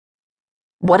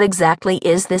What exactly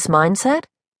is this mindset?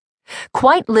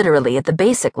 Quite literally, at the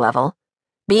basic level,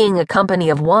 being a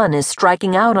company of one is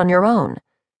striking out on your own.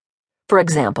 For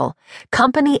example,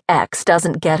 Company X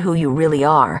doesn't get who you really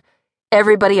are.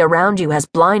 Everybody around you has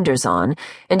blinders on,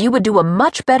 and you would do a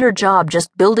much better job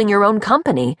just building your own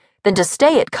company than to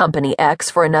stay at Company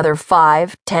X for another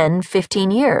 5, 10,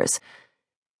 15 years.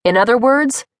 In other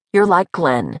words, you're like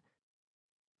Glenn.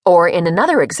 Or in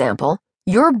another example,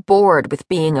 you're bored with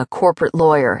being a corporate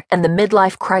lawyer and the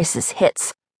midlife crisis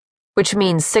hits, which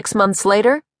means 6 months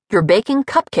later, you're baking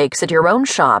cupcakes at your own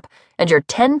shop and you're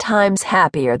 10 times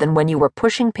happier than when you were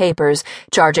pushing papers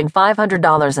charging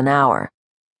 $500 an hour.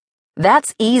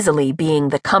 That's easily being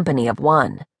the company of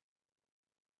one.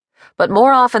 But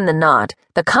more often than not,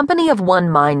 the company of one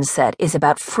mindset is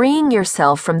about freeing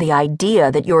yourself from the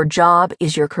idea that your job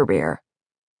is your career.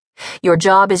 Your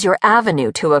job is your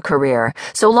avenue to a career,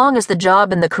 so long as the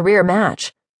job and the career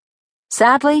match.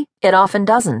 Sadly, it often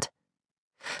doesn't.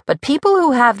 But people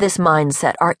who have this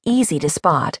mindset are easy to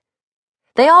spot.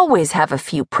 They always have a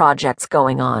few projects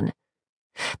going on.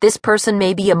 This person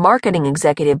may be a marketing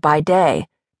executive by day,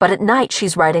 but at night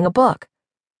she's writing a book.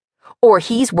 Or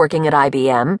he's working at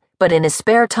IBM, but in his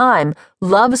spare time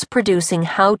loves producing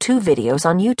how-to videos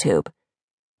on YouTube.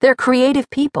 They're creative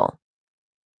people.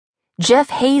 Jeff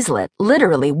Hazlett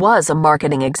literally was a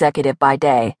marketing executive by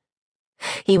day.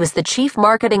 He was the chief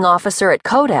marketing officer at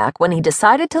Kodak when he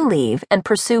decided to leave and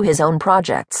pursue his own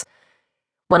projects.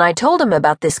 When I told him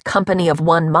about this company of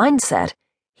one mindset,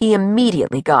 he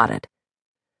immediately got it.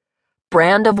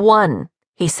 Brand of one,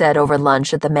 he said over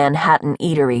lunch at the Manhattan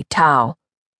eatery Tao.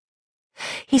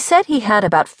 He said he had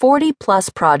about 40-plus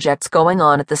projects going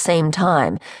on at the same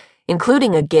time,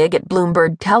 including a gig at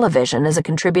Bloomberg Television as a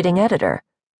contributing editor.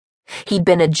 He'd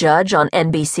been a judge on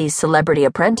NBC's Celebrity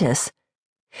Apprentice.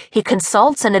 He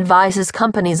consults and advises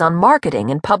companies on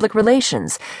marketing and public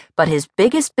relations, but his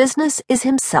biggest business is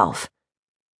himself.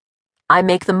 I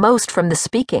make the most from the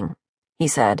speaking, he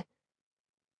said.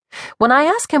 When I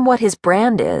ask him what his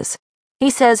brand is, he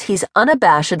says he's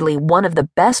unabashedly one of the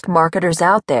best marketers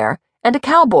out there and a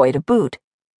cowboy to boot.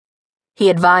 He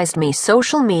advised me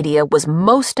social media was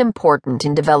most important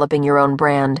in developing your own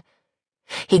brand.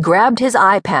 He grabbed his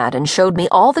iPad and showed me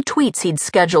all the tweets he'd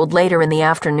scheduled later in the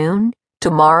afternoon,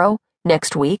 tomorrow,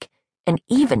 next week, and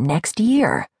even next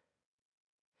year.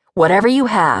 Whatever you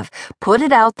have, put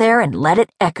it out there and let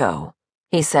it echo,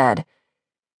 he said.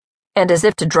 And as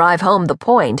if to drive home the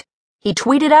point, he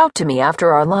tweeted out to me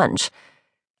after our lunch.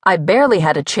 I barely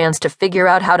had a chance to figure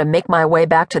out how to make my way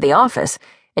back to the office,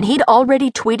 and he'd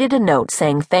already tweeted a note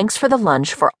saying thanks for the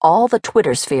lunch for all the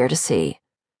Twitter sphere to see.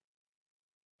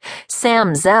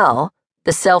 Sam Zell,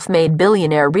 the self-made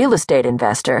billionaire real estate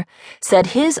investor, said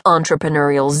his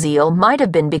entrepreneurial zeal might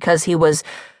have been because he was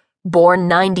born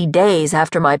 90 days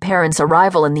after my parents'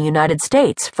 arrival in the United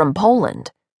States from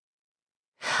Poland.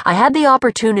 I had the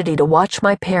opportunity to watch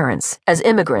my parents, as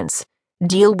immigrants,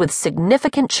 deal with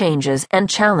significant changes and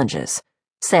challenges,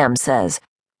 Sam says,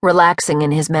 relaxing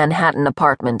in his Manhattan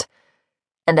apartment.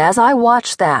 And as I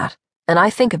watch that, and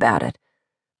I think about it,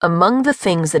 among the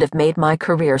things that have made my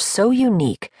career so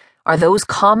unique are those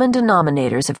common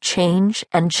denominators of change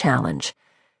and challenge.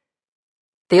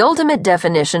 The ultimate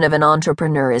definition of an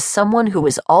entrepreneur is someone who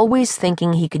is always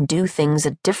thinking he can do things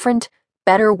a different,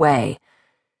 better way.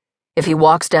 If he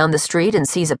walks down the street and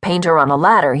sees a painter on a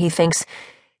ladder, he thinks,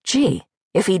 gee,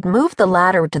 if he'd moved the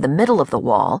ladder to the middle of the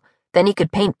wall, then he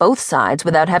could paint both sides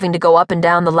without having to go up and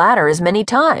down the ladder as many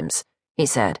times, he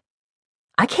said.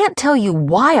 I can't tell you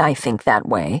why I think that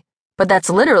way, but that's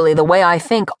literally the way I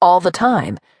think all the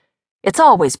time. It's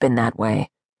always been that way.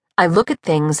 I look at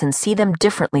things and see them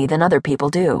differently than other people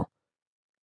do.